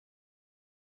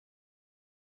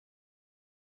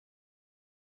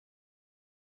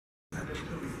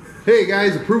Hey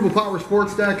guys,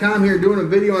 ApprovalPowersports.com here doing a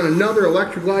video on another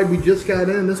Electra Glide we just got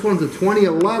in. This one's a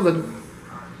 2011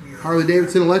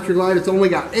 Harley-Davidson Electra Glide. It's only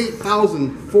got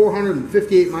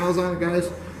 8,458 miles on it,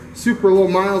 guys. Super low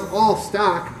miles, all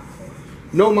stock.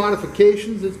 No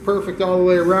modifications, it's perfect all the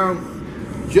way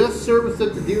around. Just serviced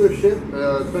at the dealership.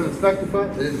 It's been inspected.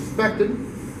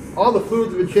 All the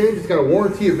fluids have been changed. It's got a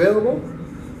warranty available.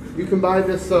 You can buy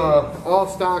this all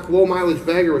stock, low mileage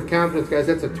bagger with confidence, guys.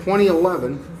 That's a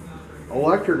 2011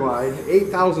 Electra Glide,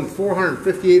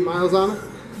 8,458 miles on it.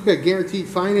 We've got guaranteed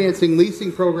financing,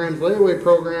 leasing programs, layaway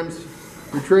programs.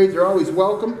 Your trades are always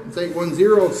welcome. It's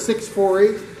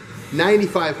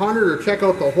 810-648-9500, or check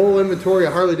out the whole inventory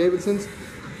of Harley-Davidsons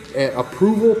at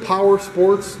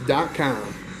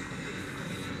ApprovalPowersports.com.